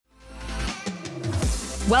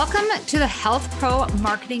Welcome to the Health Pro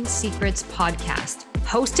Marketing Secrets podcast,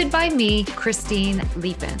 hosted by me, Christine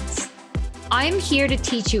Liepens. I'm here to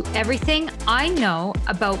teach you everything I know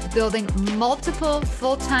about building multiple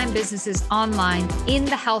full-time businesses online in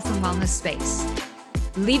the health and wellness space.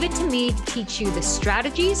 Leave it to me to teach you the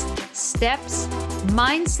strategies, steps,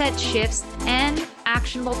 mindset shifts, and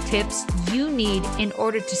actionable tips you need in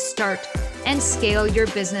order to start and scale your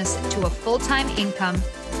business to a full-time income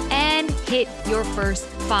and hit your first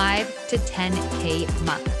 5 to 10K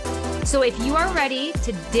month. So if you are ready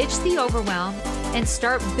to ditch the overwhelm and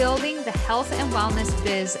start building the health and wellness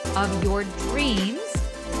biz of your dreams,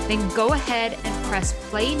 then go ahead and press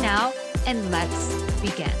play now and let's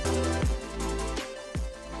begin.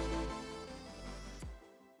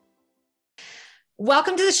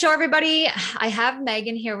 Welcome to the show, everybody. I have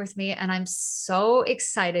Megan here with me, and I'm so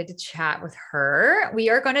excited to chat with her.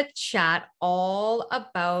 We are going to chat all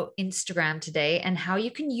about Instagram today and how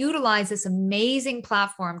you can utilize this amazing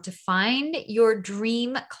platform to find your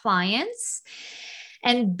dream clients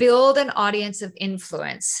and build an audience of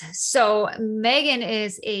influence. So Megan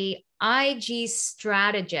is a IG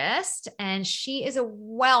strategist, and she is a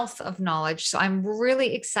wealth of knowledge. So I'm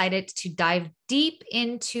really excited to dive deep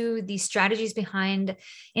into the strategies behind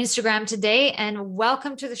Instagram today. And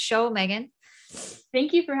welcome to the show, Megan.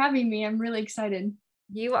 Thank you for having me. I'm really excited.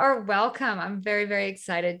 You are welcome. I'm very, very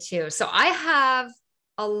excited too. So I have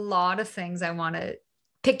a lot of things I want to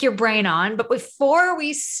pick your brain on, but before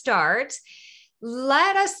we start,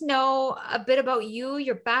 let us know a bit about you,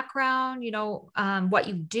 your background, what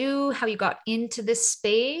you do, how you got into this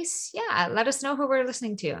space. Yeah, let us know who we're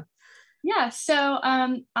listening to. Yeah, so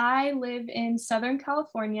I live in Southern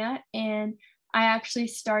California, and I actually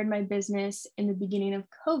started my business in the beginning of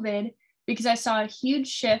COVID because I saw a huge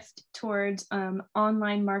shift towards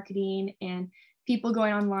online marketing and people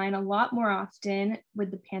going online a lot more often with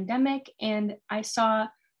the pandemic. And I saw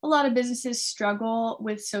a lot of businesses struggle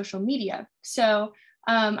with social media. So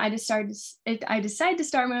I decided to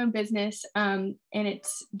start my own business, and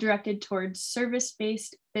it's directed towards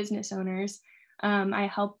service-based business owners. I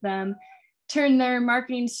help them turn their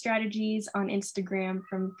marketing strategies on Instagram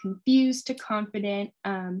from confused to confident.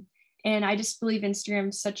 And I just believe Instagram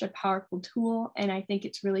is such a powerful tool, and I think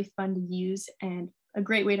it's really fun to use and a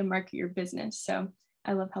great way to market your business. So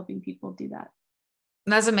I love helping people do that.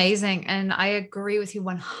 That's amazing. And I agree with you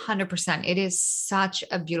 100%. It is such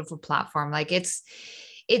a beautiful platform. Like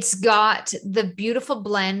it's got the beautiful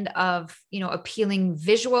blend of, appealing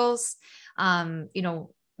visuals,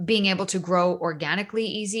 being able to grow organically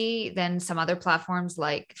easy than some other platforms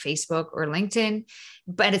like Facebook or LinkedIn,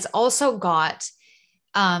 but it's also got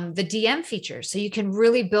the DM feature. So you can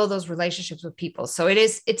really build those relationships with people. So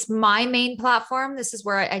it's my main platform. This is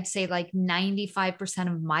where I'd say like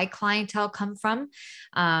 95% of my clientele come from.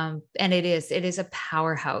 And it is a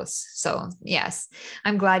powerhouse. So yes,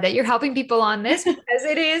 I'm glad that you're helping people on this because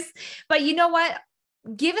it is, but you know what?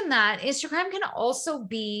 Given that, Instagram can also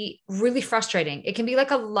be really frustrating. It can be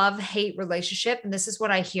like a love-hate relationship. And this is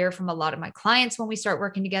what I hear from a lot of my clients when we start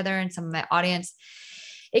working together and some of my audience.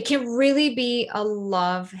 It can really be a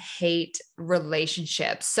love-hate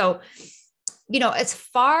relationship. So, as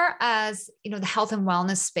far as, the health and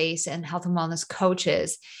wellness space and health and wellness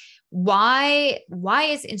coaches, why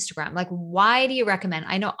is Instagram? Like, why do you recommend?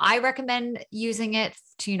 I know I recommend using it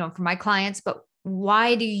to, for my clients, but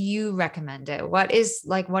why do you recommend it? What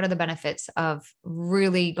are the benefits of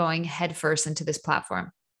really going headfirst into this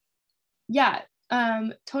platform? Yeah,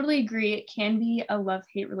 totally agree. It can be a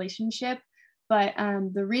love-hate relationship. But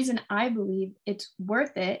the reason I believe it's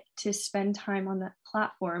worth it to spend time on that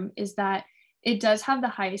platform is that it does have the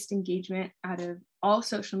highest engagement out of all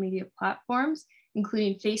social media platforms,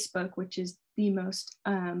 including Facebook, which is the most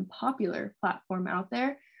popular platform out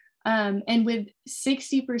there. And with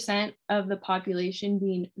 60% of the population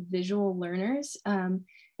being visual learners,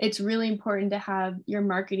 it's really important to have your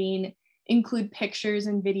marketing include pictures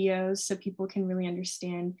and videos so people can really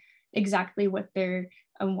understand exactly what they're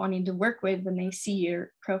wanting to work with when they see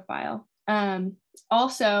your profile.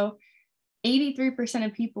 Also, 83%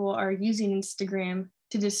 of people are using Instagram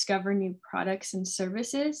to discover new products and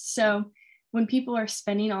services. So when people are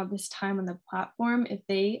spending all this time on the platform, if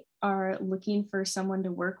they are looking for someone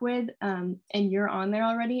to work with and you're on there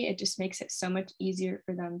already, it just makes it so much easier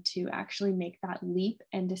for them to actually make that leap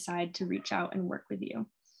and decide to reach out and work with you.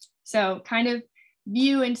 So kind of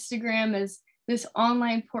view Instagram as this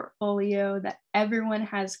online portfolio that everyone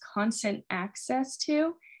has constant access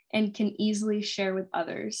to and can easily share with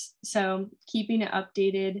others. So keeping it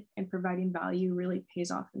updated and providing value really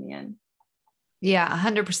pays off in the end. Yeah,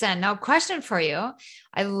 100%. Now, question for you.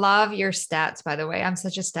 I love your stats, by the way. I'm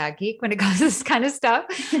such a stat geek when it comes to this kind of stuff.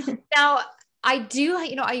 Now, I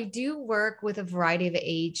do work with a variety of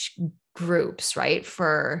age groups, right,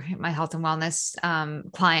 for my health and wellness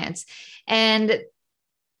clients. And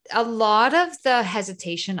a lot of the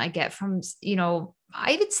hesitation I get from,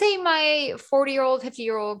 I would say my 40-year-old,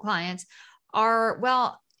 50-year-old clients are,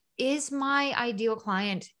 well, is my ideal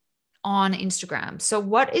client on Instagram? So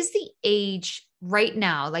what is the age right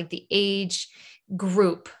now, like the age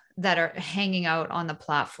group that are hanging out on the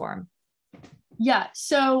platform? Yeah,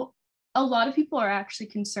 so a lot of people are actually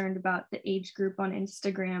concerned about the age group on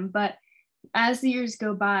Instagram, but as the years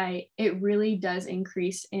go by, it really does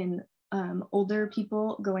increase in older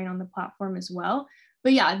people going on the platform as well.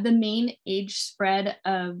 But yeah, the main age spread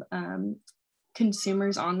of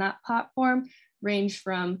consumers on that platform range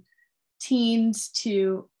from teens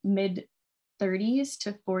to mid 30s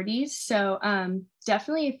to 40s. So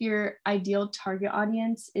definitely if your ideal target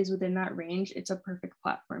audience is within that range, it's a perfect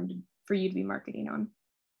platform for you to be marketing on.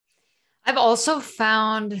 I've also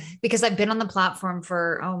found, because I've been on the platform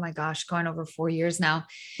for, oh my gosh, going over 4 years now,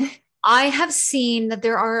 I have seen that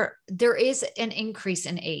there is an increase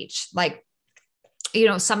in age. Like,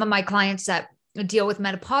 some of my clients that deal with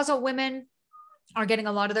menopausal women are getting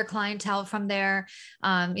a lot of their clientele from there.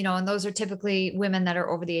 And those are typically women that are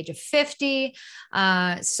over the age of 50.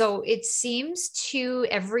 So it seems to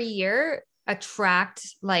every year attract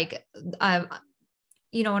like,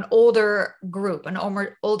 an older group, an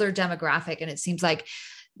older demographic. And it seems like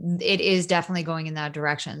it is definitely going in that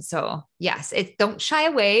direction. So yes, don't shy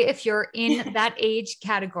away if you're in that age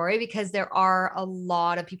category, because there are a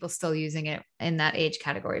lot of people still using it in that age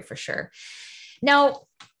category for sure. Now,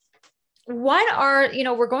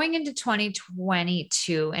 we're going into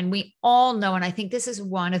 2022 and we all know, and I think this is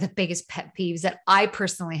one of the biggest pet peeves that I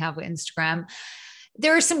personally have with Instagram.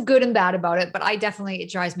 There is some good and bad about it, but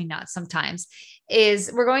it drives me nuts sometimes, is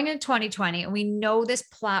we're going into 2020 and we know this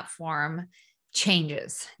platform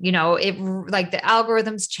changes. It, like, the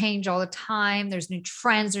algorithms change all the time. There's new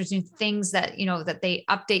trends, there's new things that,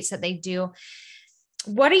 updates that they do.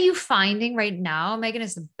 What are you finding right now, Megan,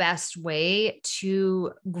 is the best way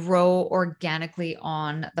to grow organically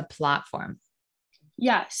on the platform?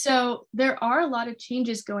 Yeah, so there are a lot of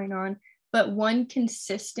changes going on, but one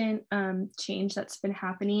consistent change that's been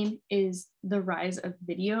happening is the rise of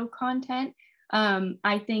video content.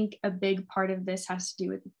 I think a big part of this has to do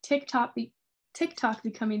with TikTok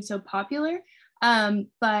becoming so popular.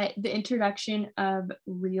 But the introduction of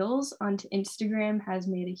Reels onto Instagram has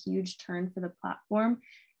made a huge turn for the platform.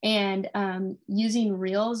 And using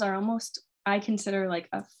Reels are almost, I consider, like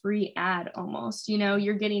a free ad almost.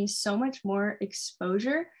 You're getting so much more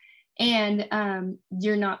exposure and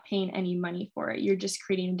you're not paying any money for it. You're just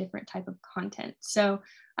creating a different type of content. So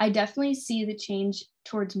I definitely see the change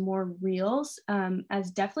towards more Reels as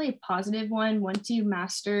definitely a positive one. Once you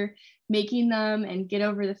master making them and get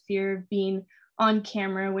over the fear of being on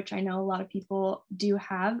camera, which I know a lot of people do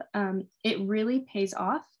have, it really pays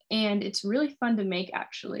off and it's really fun to make,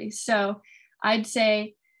 actually. So I'd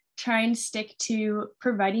say try and stick to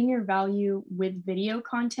providing your value with video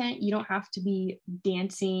content. You don't have to be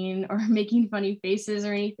dancing or making funny faces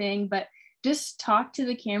or anything, but just talk to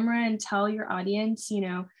the camera and tell your audience,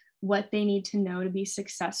 what they need to know to be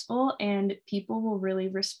successful, and people will really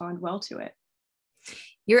respond well to it.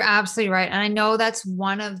 You're absolutely right. And I know that's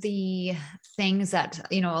one of the things that,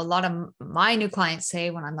 a lot of my new clients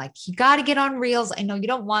say when I'm like, you got to get on Reels. I know you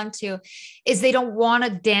don't want to, is they don't want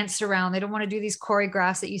to dance around. They don't want to do these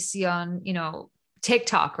choreographs that you see on,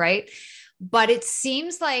 TikTok, right? But it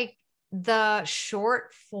seems like the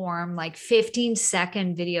short form, like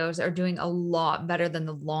 15-second videos are doing a lot better than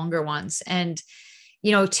the longer ones. And,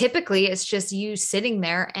 typically it's just you sitting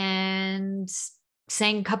there and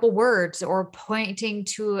saying a couple words or pointing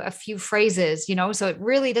to a few phrases, so it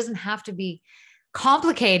really doesn't have to be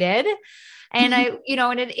complicated. And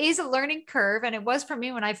and it is a learning curve. And it was for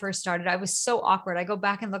me when I first started. I was so awkward. I go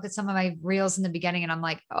back and look at some of my Reels in the beginning and I'm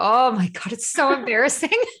like, oh my God, it's so embarrassing.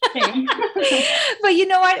 But you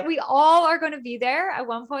know what? We all are going to be there at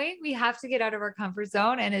one point. We have to get out of our comfort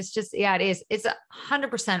zone. And it's just, yeah, it is. It's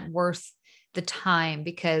 100% worth the time,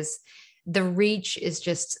 because the reach is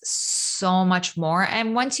just so much more.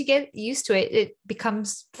 And once you get used to it, it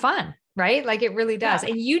becomes fun, right? Like it really does. Yeah.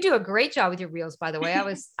 And you do a great job with your Reels, by the way.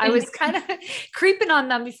 I was kind of creeping on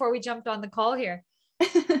them before we jumped on the call here.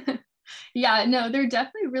 Yeah, no, they're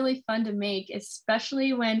definitely really fun to make,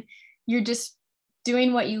 especially when you're just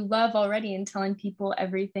doing what you love already and telling people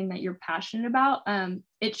everything that you're passionate about.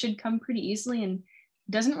 It should come pretty easily and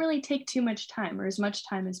doesn't really take too much time, or as much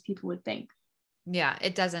time as people would think. Yeah,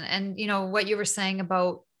 it doesn't. And you know what you were saying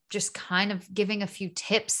about just kind of giving a few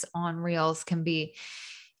tips on reels can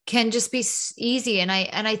just be easy. And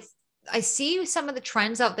I see some of the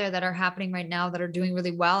trends out there that are happening right now that are doing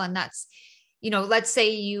really well. And that's, let's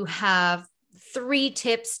say you have 3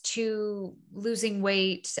 tips to losing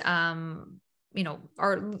weight,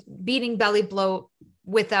 or beating belly bloat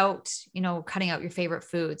without, cutting out your favorite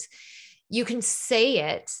foods. You can say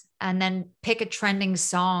it and then pick a trending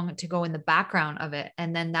song to go in the background of it.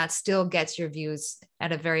 And then that still gets your views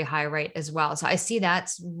at a very high rate as well. So I see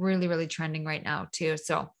that's really, really trending right now too.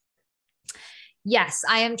 So yes,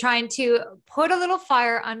 I am trying to put a little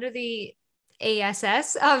fire under the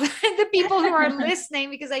ASS of the people who are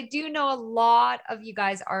listening, because I do know a lot of you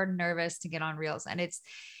guys are nervous to get on reels, and it's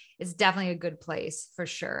definitely a good place for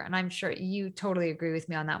sure. And I'm sure you totally agree with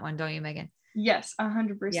me on that one, don't you, Megan? Yes,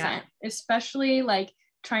 100%. Yeah. Especially like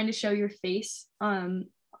trying to show your face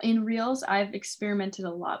in reels. I've experimented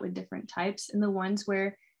a lot with different types, and the ones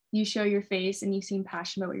where you show your face and you seem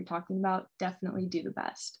passionate about what you're talking about definitely do the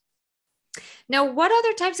best. Now, what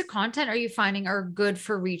other types of content are you finding are good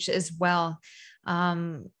for reach as well?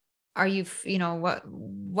 Are you,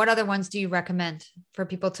 what other ones do you recommend for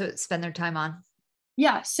people to spend their time on?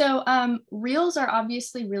 Yeah, so reels are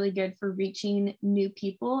obviously really good for reaching new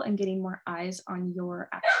people and getting more eyes on your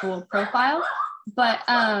actual profile. But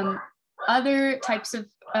other types of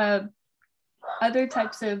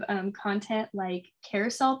content like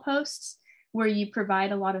carousel posts, where you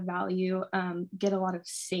provide a lot of value, get a lot of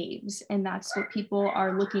saves, and that's what people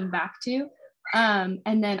are looking back to. And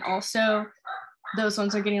then also those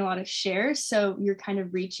ones are getting a lot of shares, so you're kind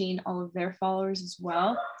of reaching all of their followers as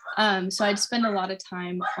well. So I'd spend a lot of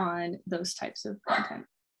time on those types of content.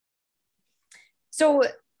 So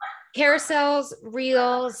carousels,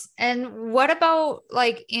 reels, and what about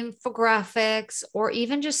like infographics or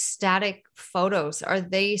even just static photos? Are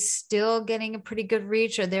they still getting a pretty good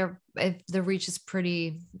reach, or if the reach is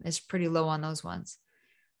pretty low on those ones?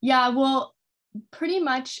 Yeah, well, pretty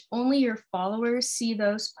much only your followers see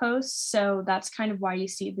those posts. So that's kind of why you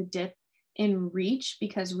see the dip in reach,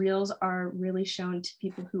 because reels are really shown to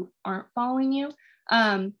people who aren't following you.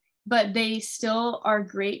 But they still are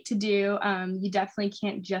great to do. You definitely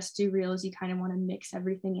can't just do reels. You kind of want to mix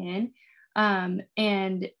everything in.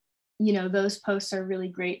 And, those posts are really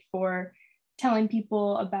great for telling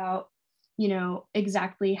people about,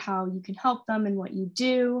 exactly how you can help them and what you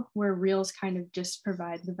do, where reels kind of just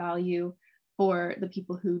provide the value for the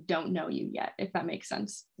people who don't know you yet, if that makes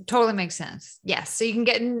sense. Totally makes sense. Yes. So you can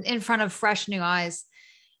get in front of fresh new eyes,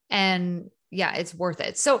 and yeah, it's worth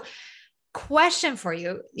it. So question for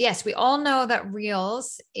you. Yes, we all know that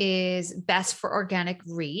reels is best for organic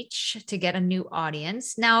reach to get a new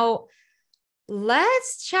audience. Now,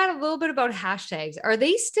 let's chat a little bit about hashtags. Are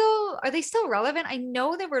they still relevant? I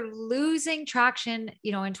know they were losing traction,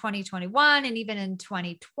 in 2021 and even in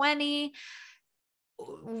 2020.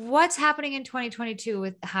 What's happening in 2022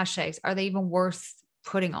 with hashtags? Are they even worth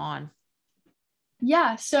putting on?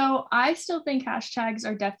 Yeah, so I still think hashtags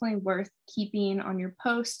are definitely worth keeping on your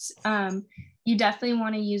posts. You definitely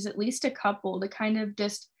want to use at least a couple to kind of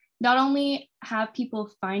just not only have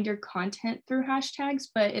people find your content through hashtags,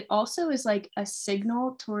 but it also is like a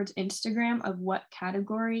signal towards Instagram of what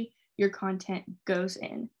category your content goes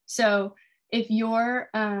in. So if you're,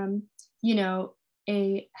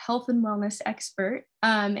 a health and wellness expert,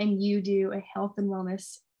 and you do a health and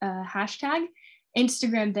wellness hashtag,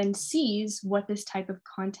 Instagram then sees what this type of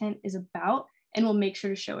content is about and will make sure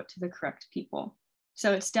to show it to the correct people.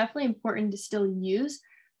 So it's definitely important to still use,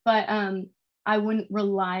 but I wouldn't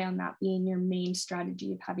rely on that being your main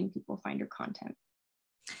strategy of having people find your content.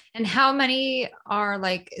 And how many are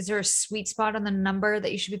is there a sweet spot on the number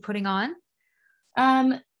that you should be putting on?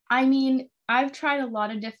 I mean, I've tried a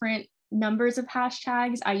lot of different numbers of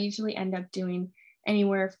hashtags. I usually end up doing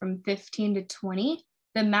anywhere from 15 to 20.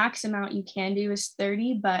 The max amount you can do is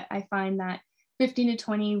 30, but I find that 15 to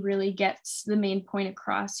 20 really gets the main point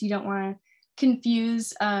across. You don't want to confuse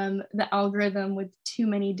the algorithm with too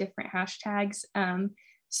many different hashtags.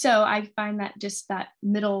 So I find that just that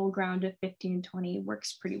middle ground of 15 and 20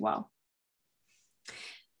 works pretty well.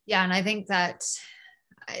 Yeah, and I think that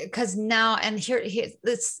because now, and here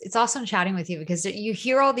it's awesome chatting with you, because you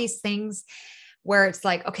hear all these things where it's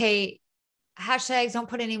like, okay, hashtags don't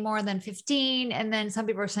put any more than 15. And then some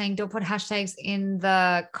people are saying, don't put hashtags in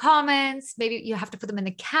the comments. Maybe you have to put them in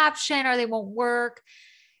the caption or they won't work.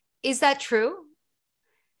 Is that true?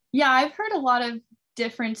 Yeah, I've heard a lot of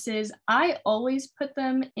differences. I always put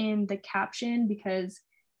them in the caption, because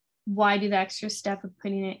why do the extra step of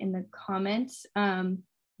putting it in the comments?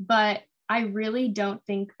 But I really don't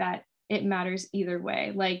think that it matters either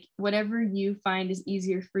way. Like whatever you find is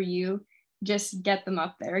easier for you, just get them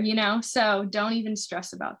up there, so don't even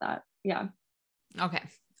stress about that. Yeah. Okay.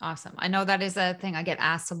 Awesome. I know that is a thing I get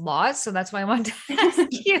asked a lot. So that's why I wanted to ask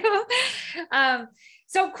you.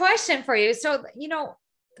 So question for you. So,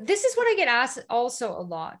 this is what I get asked also a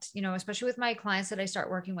lot, especially with my clients that I start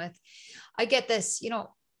working with. I get this,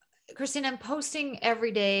 Christine, I'm posting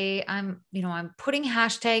every day. I'm putting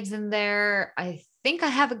hashtags in there. I think I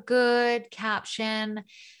have a good caption,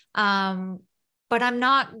 but I'm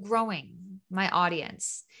not growing my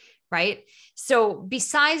audience. Right. So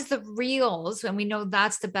besides the reels, and we know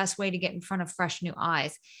that's the best way to get in front of fresh new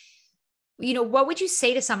eyes, what would you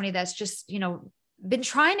say to somebody that's just, been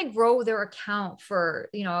trying to grow their account for,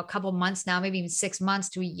 a couple months now, maybe even 6 months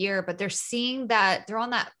to a year, but they're seeing that they're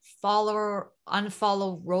on that follow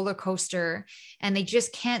unfollow roller coaster and they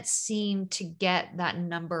just can't seem to get that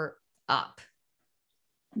number up?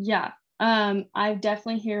 Yeah. I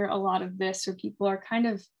definitely hear a lot of this where people are kind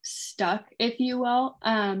of stuck, if you will.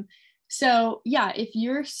 So yeah, if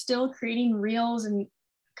you're still creating reels and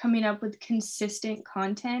coming up with consistent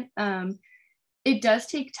content, it does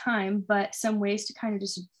take time, but some ways to kind of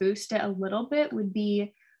just boost it a little bit would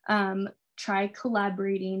be try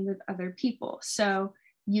collaborating with other people. So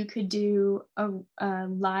you could do a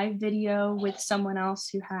live video with someone else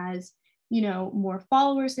who has, more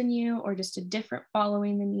followers than you or just a different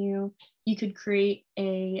following than you. You could create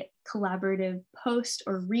a collaborative post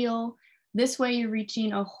or reel. This way you're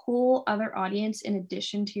reaching a whole other audience in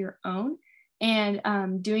addition to your own. And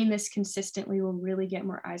doing this consistently will really get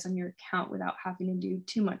more eyes on your account without having to do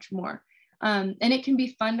too much more. And it can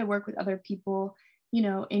be fun to work with other people,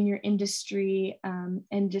 in your industry,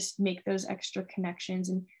 and just make those extra connections.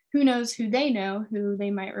 And who knows who they know, who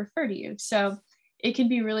they might refer to you. So it can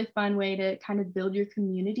be a really fun way to kind of build your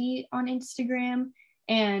community on Instagram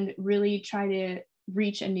and really try to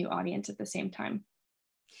reach a new audience at the same time.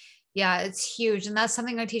 Yeah, it's huge. And that's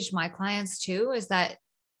something I teach my clients too, is that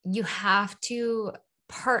you have to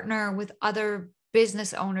partner with other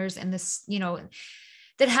business owners in this,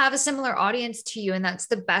 that have a similar audience to you. And that's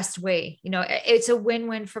the best way, it's a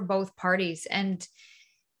win-win for both parties. And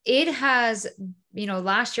it has,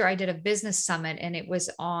 last year I did a business summit and it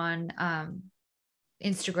was on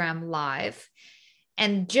Instagram Live.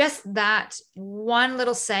 And just that one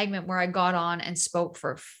little segment where I got on and spoke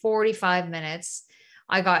for 45 minutes,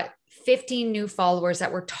 I got 15 new followers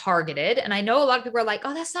that were targeted. And I know a lot of people are like,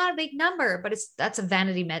 oh, that's not a big number, but that's a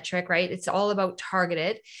vanity metric, right? It's all about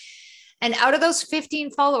targeted. And out of those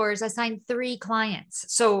 15 followers, I signed 3 clients.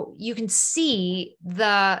 So you can see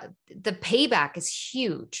the payback is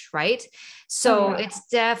huge, right? So it's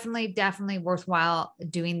definitely worthwhile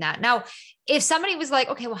doing that. Now, if somebody was like,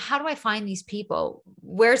 okay, well, how do I find these people?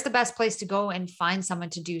 Where's the best place to go and find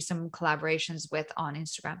someone to do some collaborations with on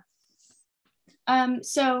Instagram?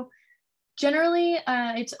 So generally,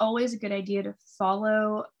 it's always a good idea to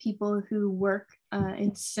follow people who work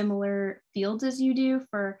in similar fields as you do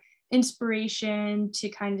for inspiration, to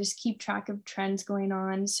kind of just keep track of trends going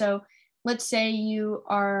on. So let's say you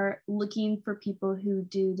are looking for people who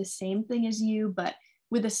do the same thing as you, but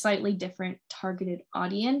with a slightly different targeted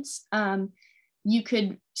audience. You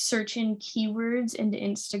could search in keywords into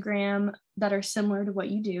Instagram that are similar to what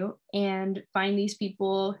you do and find these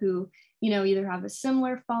people who, either have a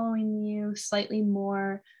similar following than you, slightly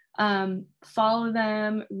more, follow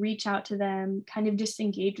them, reach out to them, kind of just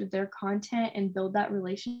engage with their content and build that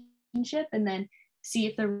relationship, and then see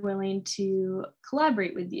if they're willing to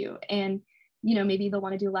collaborate with you. And, maybe they'll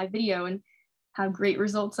want to do a live video and have great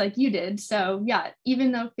results like you did. So yeah,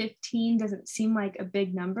 even though 15 doesn't seem like a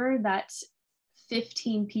big number, that's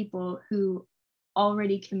 15 people who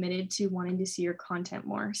already committed to wanting to see your content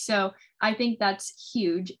more. So I think that's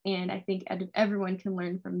huge. And I think everyone can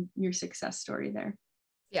learn from your success story there.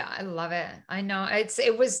 Yeah, I love it. I know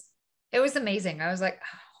it was amazing. I was like,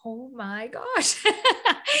 oh my gosh.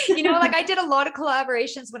 Like I did a lot of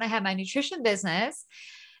collaborations when I had my nutrition business.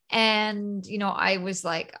 And, I was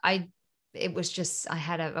like, I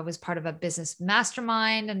was part of a business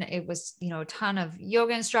mastermind, and it was, a ton of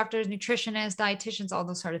yoga instructors, nutritionists, dietitians, all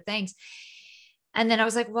those sort of things. And then I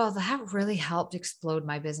was like, well, that really helped explode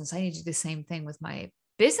my business. I need to do the same thing with my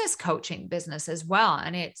business coaching business as well.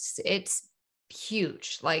 And it's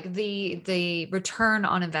huge. Like the return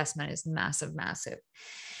on investment is massive, massive.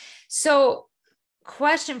 So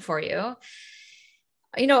question for you,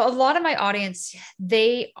 a lot of my audience,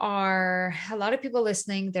 a lot of people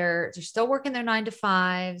listening, they're still working their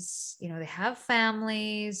 9-to-5s, they have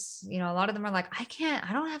families, a lot of them are like, I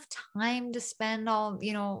don't have time to spend all,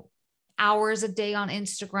 hours a day on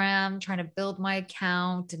Instagram, trying to build my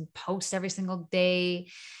account and post every single day.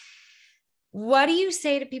 What do you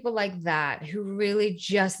say to people like that who really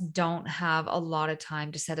just don't have a lot of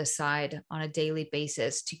time to set aside on a daily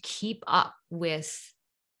basis to keep up with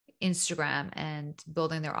Instagram and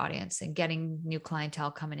building their audience and getting new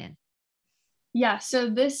clientele coming in? Yeah, so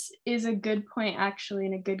this is a good point, actually,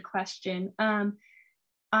 and a good question.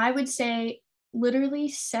 I would say literally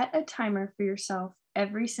set a timer for yourself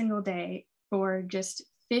every single day for just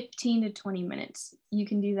 15 to 20 minutes. You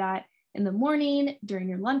can do that in the morning, during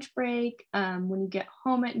your lunch break, when you get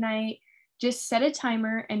home at night. Just set a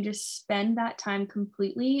timer and just spend that time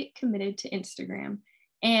completely committed to Instagram.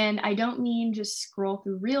 And I don't mean just scroll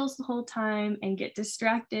through reels the whole time and get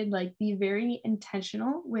distracted. Like, be very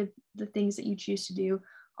intentional with the things that you choose to do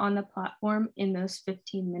on the platform in those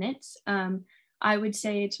 15 minutes. I would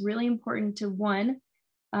say it's really important to, one,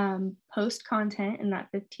 post content in that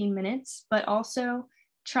 15 minutes, but also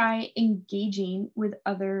try engaging with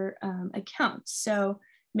other accounts. So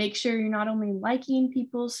make sure you're not only liking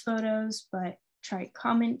people's photos, but try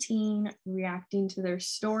commenting, reacting to their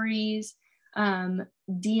stories,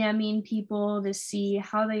 DMing people to see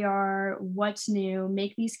how they are, what's new,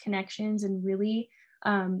 make these connections, and really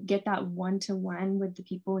get that one-to-one with the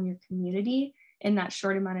people in your community in that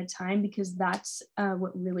short amount of time, because that's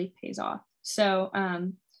what really pays off. So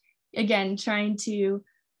again, trying to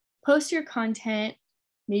post your content,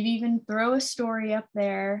 maybe even throw a story up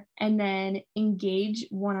there, and then engage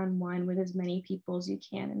one-on-one with as many people as you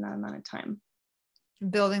can in that amount of time.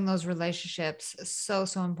 Building those relationships is so,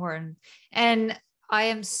 so important. And I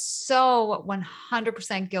am so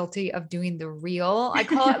 100% guilty of doing the reel. I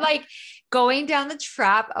call it like going down the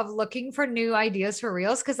trap of looking for new ideas for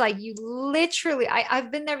reels. Cause like you literally, I've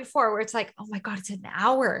been there before where it's like, oh my God, it's an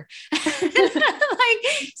hour. Like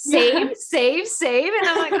save. And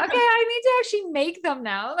I'm like, okay, I need to actually make them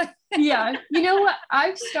now. Yeah. You know what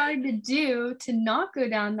I've started to do to not go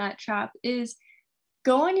down that trap is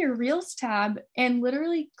go on your Reels tab and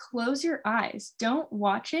literally close your eyes. Don't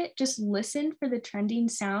watch it. Just listen for the trending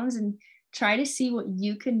sounds and try to see what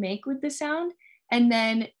you can make with the sound. And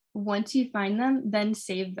then once you find them, then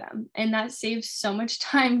save them. And that saves so much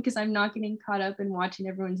time because I'm not getting caught up in watching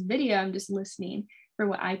everyone's video. I'm just listening for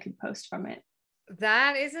what I could post from it.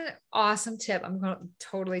 That is an awesome tip. I'm going to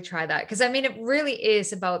totally try that. Cause I mean, it really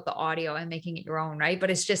is about the audio and making it your own, right?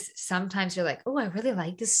 But it's just, sometimes you're like, oh, I really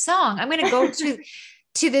like this song. I'm going to go to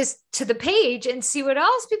the page and see what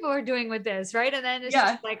else people are doing with this. Right. And then it's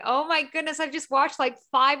just like, oh my goodness, I've just watched like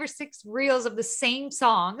 5 or 6 reels of the same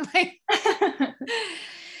song. Like,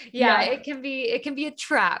 yeah, it can be a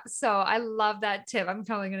trap. So I love that tip. I'm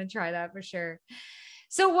totally going to try that for sure.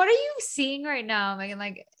 So what are you seeing right now, Megan?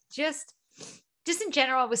 Like just in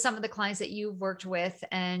general with some of the clients that you've worked with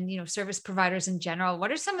and, you know, service providers in general,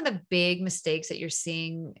 what are some of the big mistakes that you're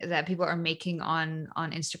seeing that people are making on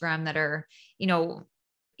Instagram that are, you know,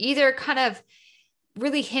 either kind of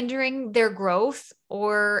really hindering their growth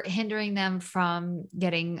or hindering them from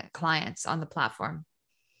getting clients on the platform?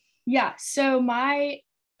 Yeah. So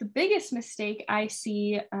the biggest mistake I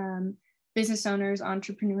see business owners,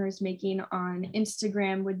 entrepreneurs making on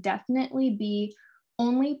Instagram would definitely be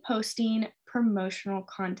only posting promotional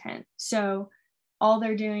content. So all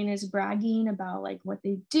they're doing is bragging about like what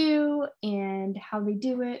they do and how they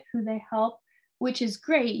do it, who they help, which is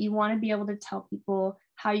great. You want to be able to tell people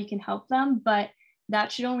how you can help them, but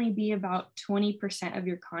that should only be about 20% of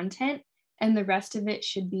your content. And the rest of it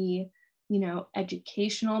should be, you know,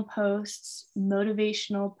 educational posts,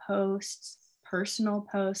 motivational posts, personal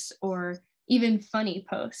posts, or even funny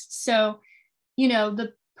posts. So, you know,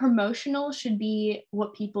 the promotional should be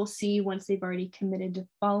what people see once they've already committed to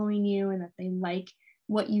following you and that they like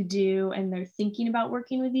what you do and they're thinking about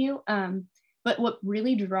working with you. But what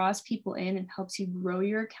really draws people in and helps you grow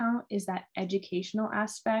your account is that educational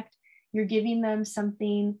aspect. You're giving them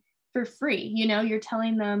something for free. You know, you're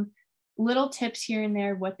telling them little tips here and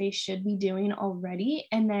there, what they should be doing already.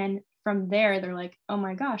 And then from there, they're like, oh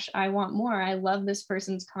my gosh, I want more. I love this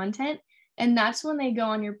person's content. And that's when they go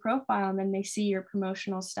on your profile and then they see your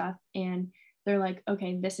promotional stuff and they're like,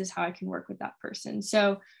 okay, this is how I can work with that person.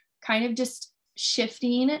 So kind of just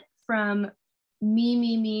shifting from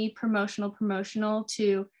me, promotional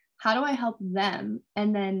to how do I help them?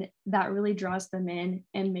 And then that really draws them in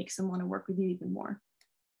and makes them want to work with you even more.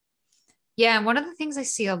 Yeah. And one of the things I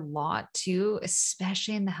see a lot too,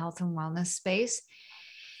 especially in the health and wellness space,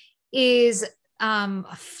 is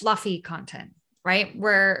fluffy content, right?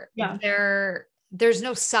 Where there's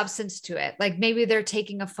no substance to it. Like maybe they're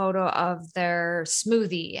taking a photo of their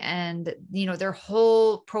smoothie and, their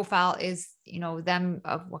whole profile is, them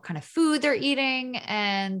of what kind of food they're eating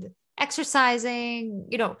and exercising,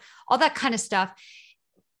 all that kind of stuff.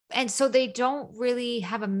 And so they don't really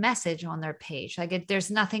have a message on their page. Like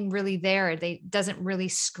there's nothing really there. They doesn't really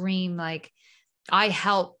scream like, I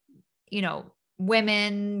help,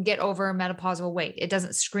 women get over menopausal weight. It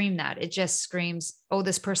doesn't scream that. It just screams, oh,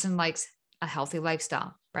 this person likes a healthy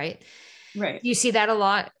lifestyle, right? Right. You see that a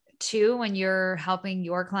lot too when you're helping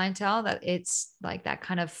your clientele, that it's like that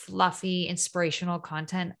kind of fluffy, inspirational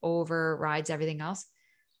content overrides everything else.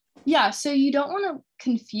 Yeah. So you don't want to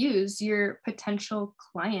confuse your potential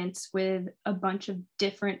clients with a bunch of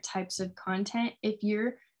different types of content. If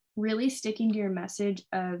you're really sticking to your message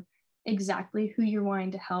of exactly who you're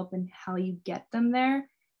wanting to help and how you get them there,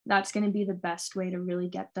 that's going to be the best way to really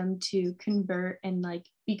get them to convert and like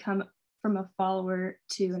become from a follower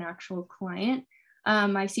to an actual client.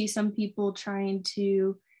 I see some people trying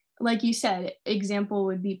to, like you said, example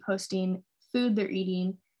would be posting food they're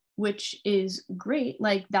eating, which is great.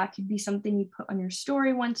 Like that could be something you put on your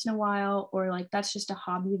story once in a while, or like that's just a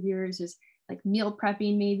hobby of yours, is like meal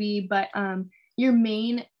prepping maybe. But your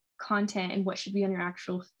main content and what should be on your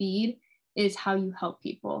actual feed is how you help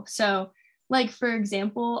people. So like, for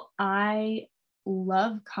example, I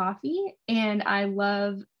love coffee and I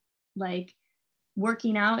love like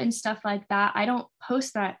working out and stuff like that. I don't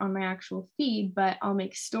post that on my actual feed, but I'll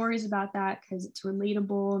make stories about that because it's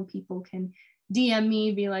relatable and people can DM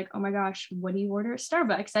me, be like, oh my gosh, what do you order at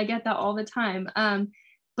Starbucks? I get that all the time.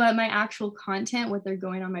 But my actual content, what they're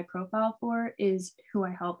going on my profile for, is who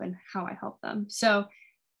I help and how I help them. So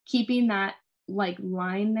keeping that like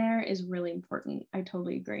line there is really important. I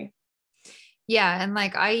totally agree. Yeah. And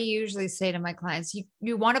like I usually say to my clients,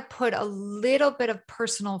 you want to put a little bit of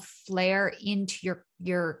personal flair into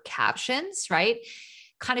your captions, right?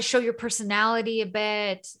 Kind of show your personality a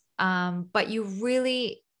bit. But you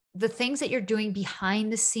really, the things that you're doing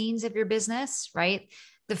behind the scenes of your business, right?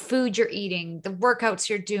 The food you're eating, the workouts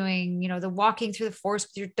you're doing, the walking through the forest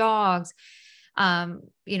with your dogs,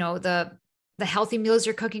 the healthy meals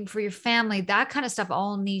you're cooking for your family, that kind of stuff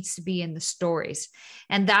all needs to be in the stories.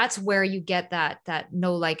 And that's where you get that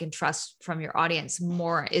know, like, and trust from your audience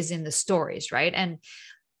more, is in the stories, right? And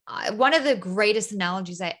one of the greatest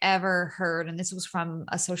analogies I ever heard, and this was from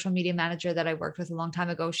a social media manager that I worked with a long time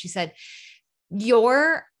ago. She said,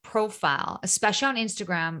 your profile, especially on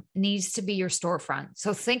Instagram, needs to be your storefront.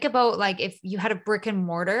 So think about like if you had a brick and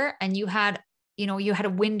mortar and you had a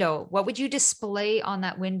window, what would you display on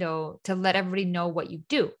that window to let everybody know what you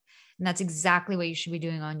do? And that's exactly what you should be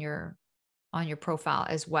doing on your profile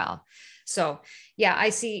as well. So yeah, I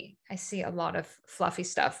see a lot of fluffy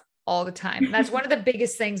stuff all the time. And that's one of the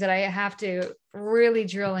biggest things that I have to really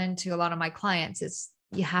drill into a lot of my clients is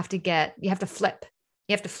you have to flip.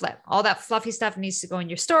 You have to flip. All that fluffy stuff needs to go in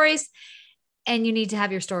your stories, and you need to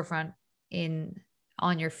have your storefront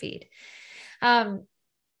on your feed.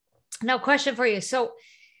 Now, question for you. So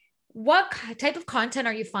what type of content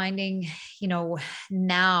are you finding,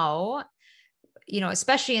 now,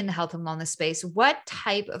 especially in the health and wellness space? What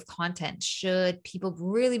type of content should people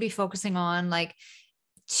really be focusing on? Like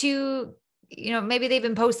maybe they've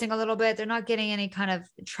been posting a little bit, they're not getting any kind of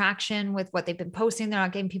traction with what they've been posting. They're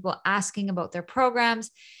not getting people asking about their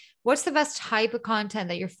programs. What's the best type of content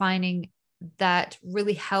that you're finding that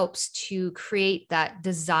really helps to create that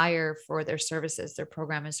desire for their services, their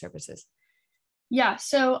program and services? Yeah,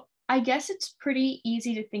 so I guess it's pretty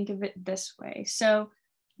easy to think of it this way. So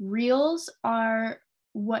reels are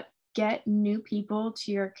what get new people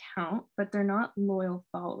to your account, but they're not loyal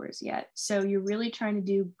followers yet. So you're really trying to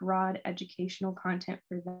do broad educational content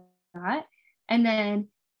for that. And then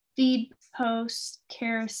feed posts,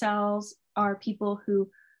 carousels are people who,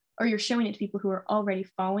 or you're showing it to people who are already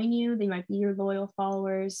following you. They might be your loyal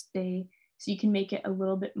followers. So you can make it a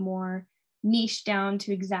little bit more niche down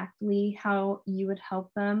to exactly how you would help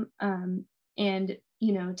them, and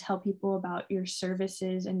tell people about your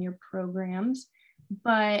services and your programs.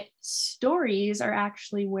 But stories are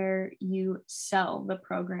actually where you sell the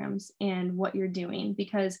programs and what you're doing,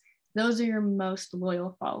 because those are your most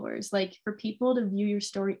loyal followers. Like for people to view your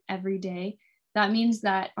story every day, that means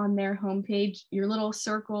that on their homepage, your little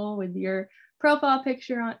circle with your profile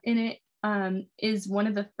picture in it is one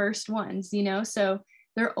of the first ones, so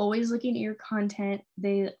they're always looking at your content.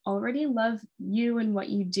 They already love you and what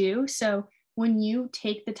you do. So when you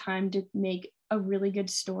take the time to make a really good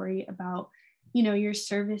story about, your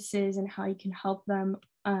services and how you can help them,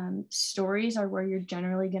 stories are where you're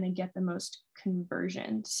generally going to get the most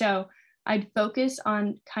conversion. So I'd focus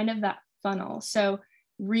on kind of that funnel. So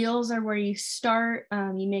reels are where you start.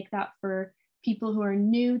 You make that for people who are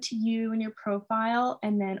new to you and your profile,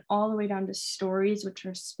 and then all the way down to stories, which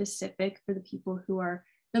are specific for the people who are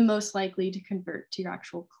the most likely to convert to your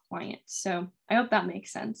actual clients. So I hope that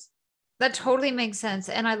makes sense. That totally makes sense.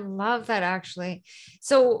 And I love that actually.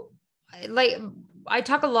 So like I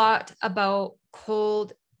talk a lot about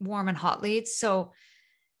cold, warm, and hot leads. So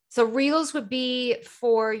reels would be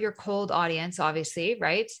for your cold audience, obviously,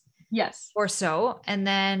 right? Yes. Or so. And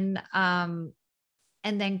then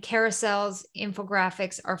carousels,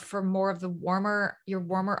 infographics are for more of your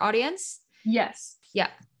warmer audience. Yes. Yeah.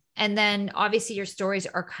 And then obviously your stories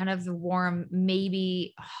are kind of the warm,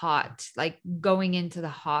 maybe hot, like going into the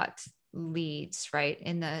hot leads, right?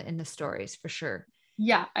 In the stories for sure.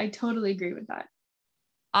 Yeah, I totally agree with that.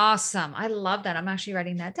 Awesome. I love that. I'm actually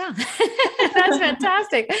writing that down. That's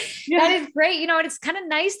fantastic. Yeah. That is great. And it's kind of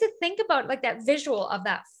nice to think about like that visual of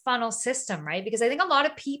that funnel system, right? Because I think a lot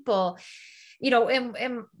of people,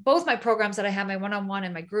 in both my programs that I have, my one-on-one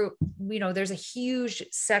and my group, there's a huge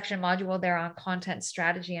section module there on content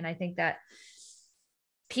strategy. And I think that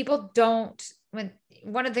people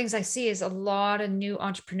one of the things I see is a lot of new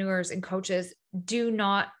entrepreneurs and coaches do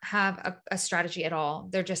not have a strategy at all.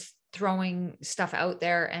 They're just throwing stuff out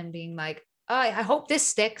there and being like, oh, I hope this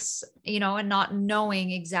sticks, and not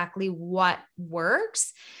knowing exactly what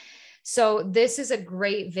works. So this is a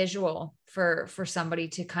great visual for somebody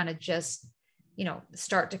to kind of just,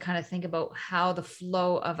 start to kind of think about how the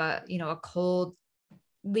flow of a cold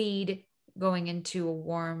lead going into a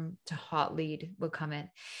warm to hot lead will come in.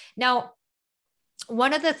 Now,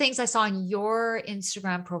 one of the things I saw in your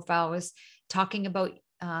Instagram profile was talking about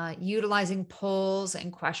utilizing polls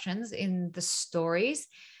and questions in the stories.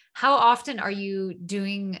 How often do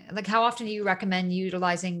you recommend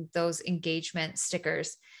utilizing those engagement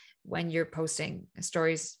stickers when you're posting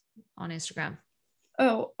stories on Instagram?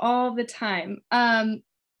 Oh, all the time.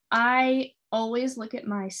 I always look at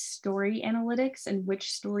my story analytics and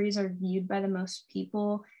which stories are viewed by the most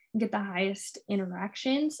people and get the highest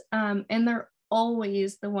interactions. And they're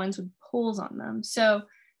always the ones with polls on them. So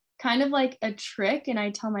kind of like a trick, and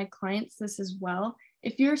I tell my clients this as well.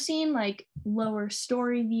 If you're seeing like lower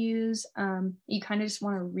story views, you kind of just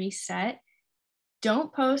want to reset.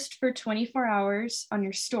 Don't post for 24 hours on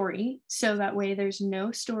your story. So that way there's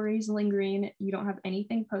no stories lingering. You don't have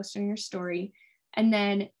anything posted on your story. And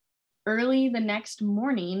then early the next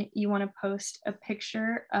morning, you want to post a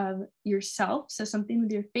picture of yourself. So something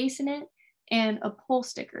with your face in it and a poll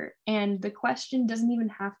sticker. And the question doesn't even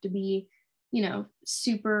have to be,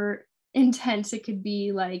 super intense. It could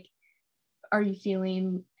be like, are you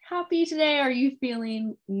feeling happy today? Are you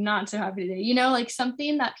feeling not so happy today? Like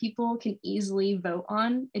something that people can easily vote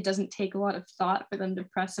on. It doesn't take a lot of thought for them to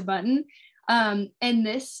press a button. And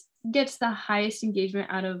this gets the highest engagement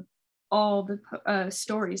out of all the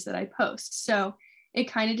stories that I post. So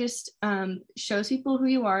it kind of just shows people who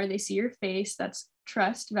you are. They see your face. That's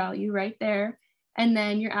trust value right there. And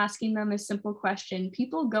then you're asking them a simple question.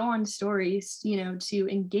 People go on stories, to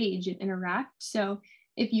engage and interact. So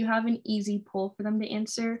if you have an easy poll for them to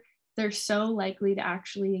answer, they're so likely to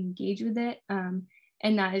actually engage with it. And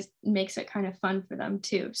that makes it kind of fun for them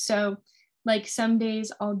too. So like some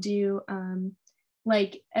days I'll do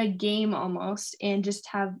like a game almost and just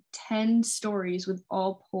have 10 stories with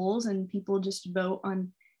all polls and people just vote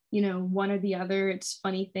on, one or the other. It's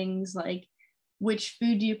funny things like which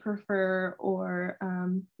food do you prefer, or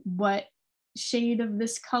what shade of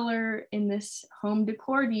this color in this home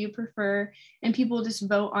decor do you prefer? And people just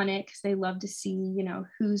vote on it because they love to see,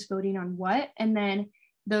 who's voting on what. And then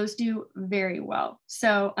those do very well.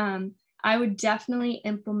 So I would definitely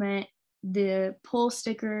implement the poll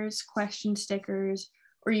stickers, question stickers,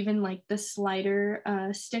 or even like the slider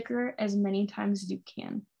sticker as many times as you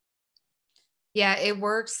can. Yeah, it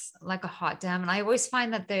works like a hot damn. And I always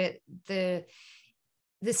find that the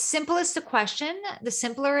simplest the question, the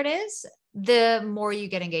simpler it is, the more you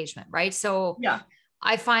get engagement, right? So yeah,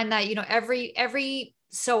 I find that, every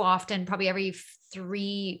so often, probably every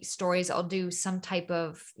 3 stories, I'll do some type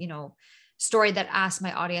of, story that asks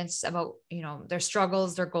my audience about, their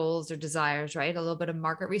struggles, their goals, their desires, right? A little bit of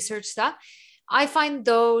market research stuff. I find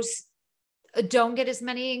those don't get as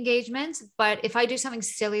many engagements, but if I do something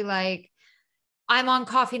silly, like I'm on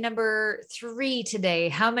coffee number 3 today,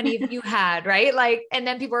 how many of you had, right? Like, and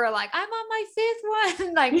then people are like, I'm on my 5th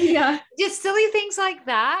one, like yeah, just silly things like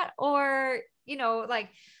that. Or,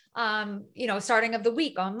 starting of the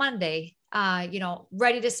week on Monday,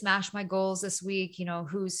 ready to smash my goals this week,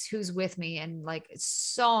 who's with me. And like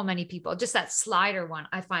so many people, just that slider one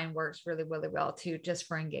I find works really, really well too, just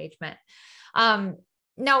for engagement.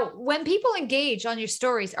 Now, when people engage on your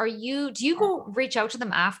stories, do you go reach out to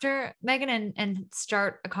them after, Megan, and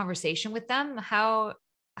start a conversation with them? How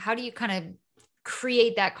do you kind of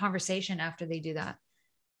create that conversation after they do that?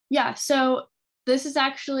 Yeah, so this is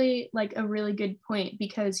actually like a really good point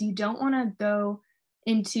because you don't want to go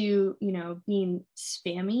into, being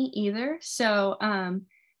spammy either. So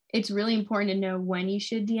it's really important to know when you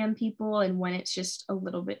should DM people and when it's just a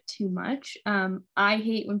little bit too much. I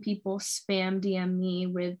hate when people spam DM me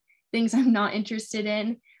with things I'm not interested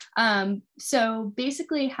in. So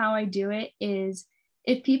basically, how I do it is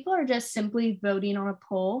if people are just simply voting on a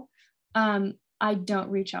poll, I don't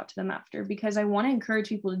reach out to them after because I want to encourage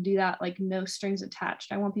people to do that, like no strings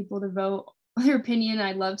attached. I want people to vote their opinion.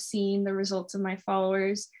 I love seeing the results of my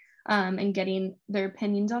followers and getting their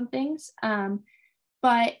opinions on things.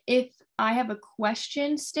 But if I have a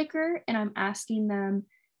question sticker and I'm asking them,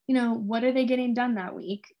 what are they getting done that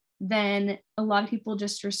week? Then a lot of people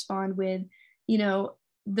just respond with,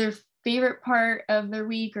 their favorite part of their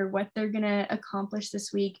week or what they're going to accomplish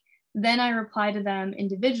this week. Then I reply to them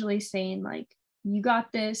individually saying like, you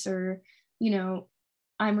got this, or,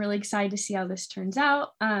 I'm really excited to see how this turns out.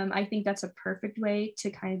 I think that's a perfect way to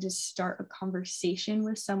kind of just start a conversation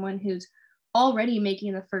with someone who's already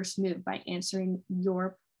making the first move by answering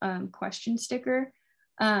your question sticker.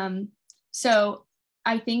 So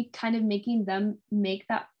I think kind of making them make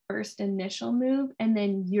that first initial move, and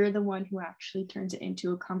then you're the one who actually turns it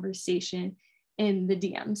into a conversation in the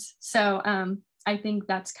DMs. So I think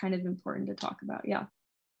that's kind of important to talk about. Yeah.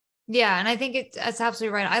 Yeah. And I think that's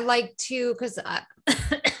absolutely right. I like to, because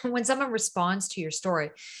when someone responds to your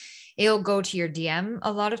story, it'll go to your DM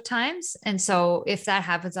a lot of times. And so if that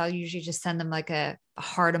happens, I'll usually just send them like a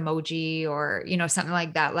heart emoji or, something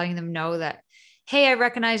like that, letting them know that, hey, I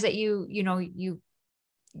recognize that you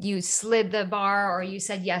slid the bar or you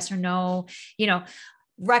said yes or no,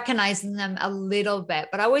 recognizing them a little bit.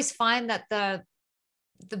 But I always find that the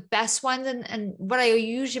best ones and what I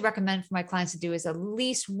usually recommend for my clients to do is at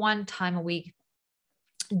least one time a week,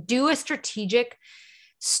 do a strategic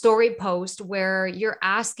story post where you're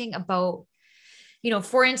asking about,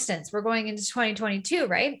 for instance, we're going into 2022,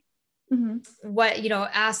 right? Mm-hmm.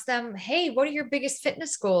 Ask them, hey, what are your biggest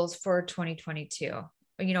fitness goals for 2022?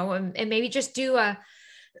 And maybe just do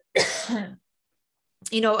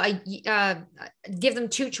give them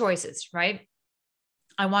two choices, right?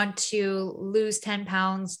 I want to lose 10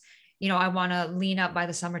 pounds. I want to lean up by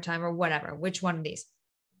the summertime or whatever. Which one of these?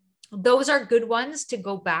 Those are good ones to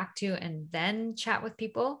go back to and then chat with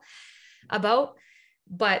people about.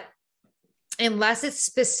 But unless it's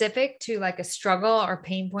specific to like a struggle or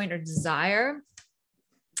pain point or desire,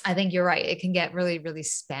 I think you're right. It can get really, really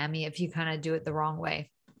spammy if you kind of do it the wrong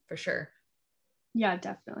way, for sure. Yeah,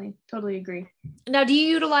 definitely. Totally agree. Now, do you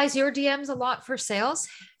utilize your DMs a lot for sales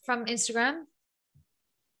from Instagram?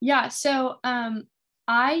 Yeah. So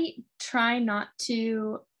I try not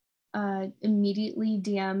to immediately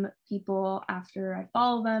DM people after I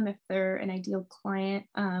follow them if they're an ideal client.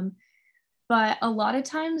 But a lot of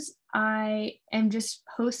times I am just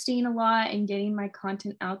posting a lot and getting my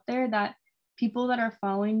content out there that people that are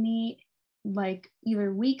following me, like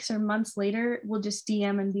either weeks or months later, will just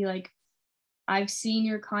DM and be like, I've seen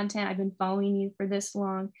your content. I've been following you for this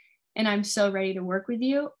long and I'm so ready to work with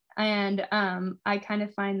you. And I kind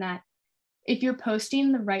of find that if you're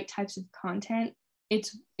posting the right types of content,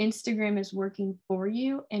 Instagram is working for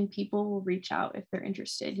you and people will reach out if they're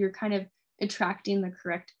interested. You're kind of attracting the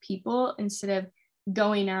correct people instead of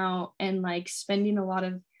going out and like spending a lot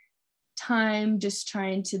of time just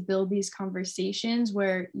trying to build these conversations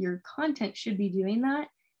where your content should be doing that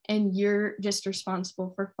and you're just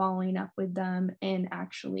responsible for following up with them and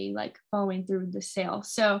actually like following through with the sale.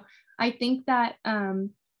 So I think that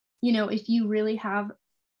if you really have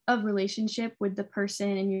a relationship with the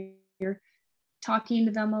person and you're talking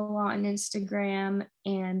to them a lot on Instagram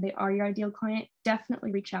and they are your ideal client,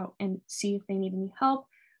 definitely reach out and see if they need any help.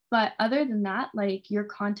 But other than that, like your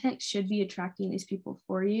content should be attracting these people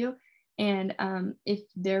for you. And if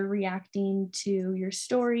they're reacting to your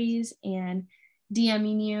stories and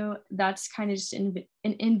DMing you, that's kind of just an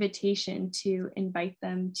invitation to invite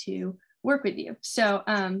them to work with you. So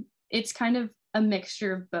it's kind of a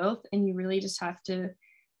mixture of both. And you really just have to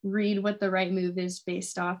read what the right move is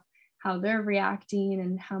based off how they're reacting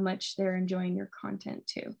and how much they're enjoying your content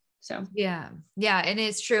too. So yeah, and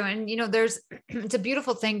it's true. And it's a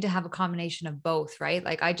beautiful thing to have a combination of both, right?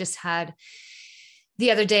 Like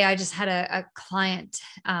the other day, I just had a client,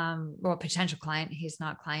 a potential client. He's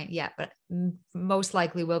not a client yet, but most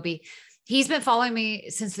likely will be. He's been following me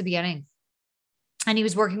since the beginning. and he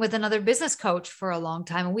was working with another business coach for a long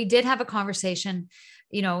time. And we did have a conversation,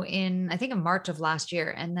 I think in March of last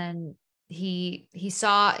year. And then he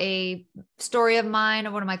saw a story of mine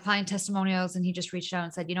of one of my client testimonials. And he just reached out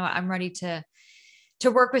and said, what, I'm ready to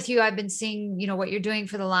work with you. I've been seeing, what you're doing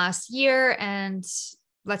for the last year, and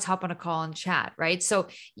let's hop on a call and chat. Right. So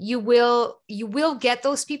you will get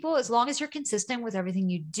those people as long as you're consistent with everything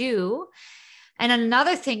you do. And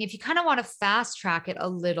another thing, if you kind of want to fast track it a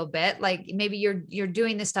little bit, like maybe you're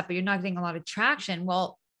doing this stuff, but you're not getting a lot of traction.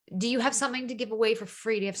 Well, do you have something to give away for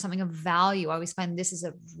free? Do you have something of value? I always find this is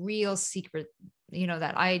a real secret,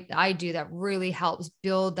 that I do that really helps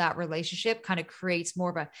build that relationship, kind of creates more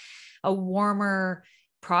of a warmer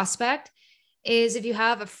prospect, is if you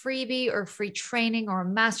have a freebie or free training or a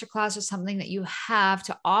masterclass or something that you have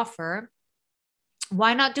to offer,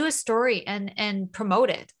 why not do a story and promote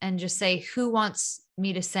it and just say, who wants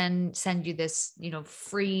me to send you this,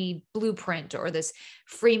 free blueprint or this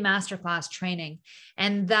free masterclass training?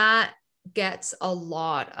 And that gets a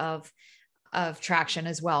lot of traction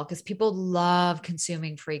as well, because people love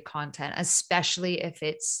consuming free content, especially if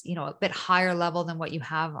it's, a bit higher level than what you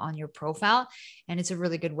have on your profile. And it's a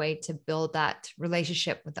really good way to build that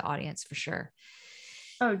relationship with the audience for sure.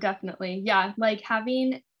 Oh, definitely. Yeah. Like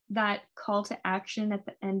having that call to action at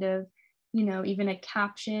the end of, even a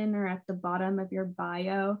caption or at the bottom of your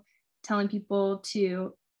bio, telling people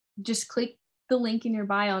to just click the link in your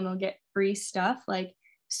bio and they'll get free stuff. Like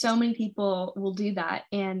so many people will do that.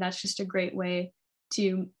 And that's just a great way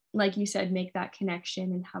to, like you said, make that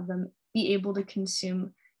connection and have them be able to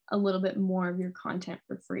consume a little bit more of your content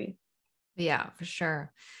for free. Yeah, for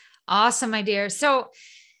sure. Awesome, my dear. So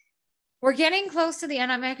we're getting close to the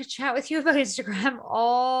end. I'm going to chat with you about Instagram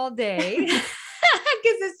all day because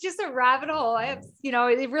it's just a rabbit hole.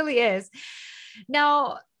 It really is.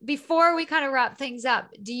 Now, before we kind of wrap things up,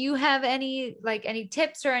 do you have any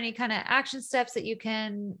tips or any kind of action steps that you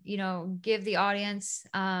can, give the audience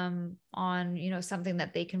on, something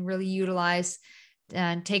that they can really utilize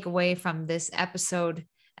and take away from this episode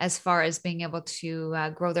as far as being able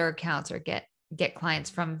to grow their accounts or get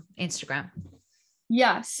clients from Instagram?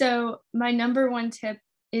 Yeah. So my number one tip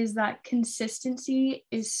is that consistency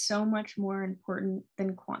is so much more important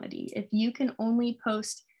than quantity. If you can only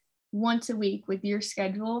post once a week with your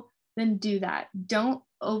schedule, then do that. Don't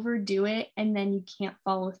overdo it and then you can't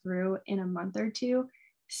follow through in a month or two.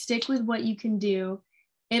 Stick with what you can do.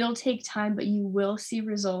 It'll take time, but you will see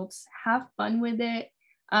results. Have fun with it.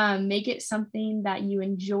 Make it something that you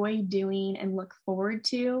enjoy doing and look forward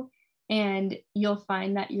to. And you'll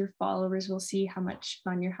find that your followers will see how much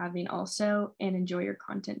fun you're having also and enjoy your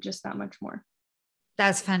content just that much more.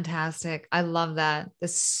 That's fantastic. I love that.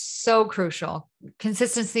 That's so crucial.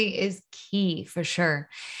 Consistency is key for sure.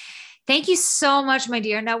 Thank you so much, my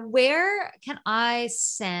dear. Now, where can I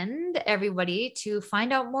send everybody to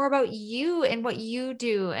find out more about you and what you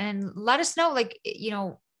do? And let us know,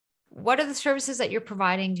 what are the services that you're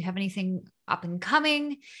providing? Do you have anything up and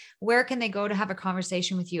coming? Where can they go to have a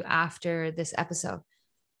conversation with you after this episode?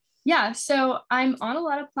 Yeah, so I'm on a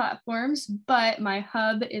lot of platforms, but my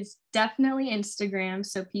hub is definitely Instagram.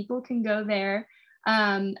 So people can go there.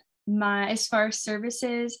 As far as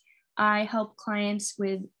services, I help clients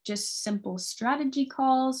with just simple strategy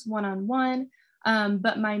calls, one-on-one.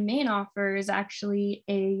 But my main offer is actually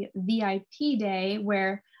a VIP day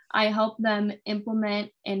where I help them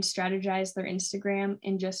implement and strategize their Instagram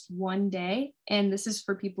in just one day. And this is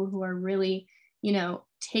for people who are really,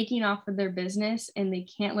 taking off with their business and they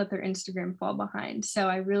can't let their Instagram fall behind. So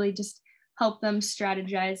I really just help them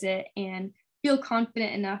strategize it and feel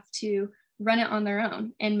confident enough to run it on their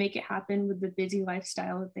own and make it happen with the busy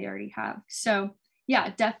lifestyle that they already have. So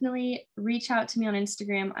yeah, definitely reach out to me on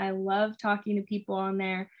Instagram. I love talking to people on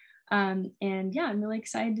there. And yeah, I'm really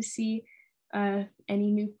excited to see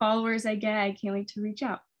any new followers I get. I can't wait to reach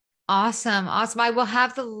out. Awesome. I will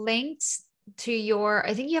have the links to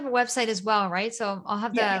I think you have a website as well, right? So I'll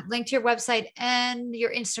have the link to your website and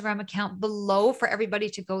your Instagram account below for everybody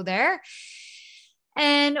to go there.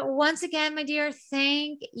 And once again, my dear,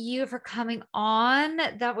 thank you for coming on.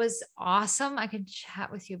 That was awesome. I can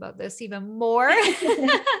chat with you about this even more.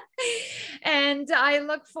 And I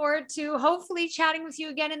look forward to hopefully chatting with you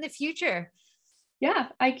again in the future. Yeah,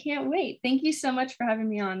 I can't wait. Thank you so much for having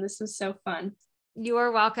me on. This was so fun. You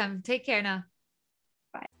are welcome. Take care now.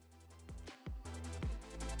 Bye.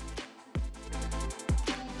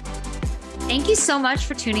 Thank you so much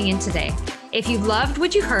for tuning in today. If you loved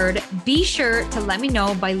what you heard, be sure to let me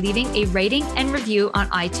know by leaving a rating and review on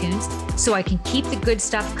iTunes so I can keep the good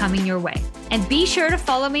stuff coming your way. And be sure to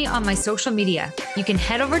follow me on my social media. You can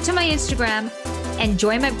head over to my Instagram and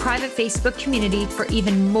join my private Facebook community for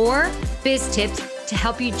even more biz tips to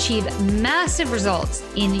help you achieve massive results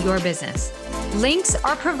in your business. Links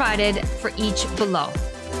are provided for each below.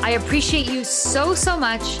 I appreciate you so, so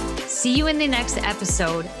much. See you in the next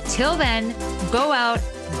episode. Till then, go out,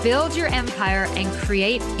 build your empire, and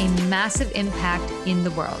create a massive impact in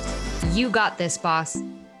the world. You got this, boss.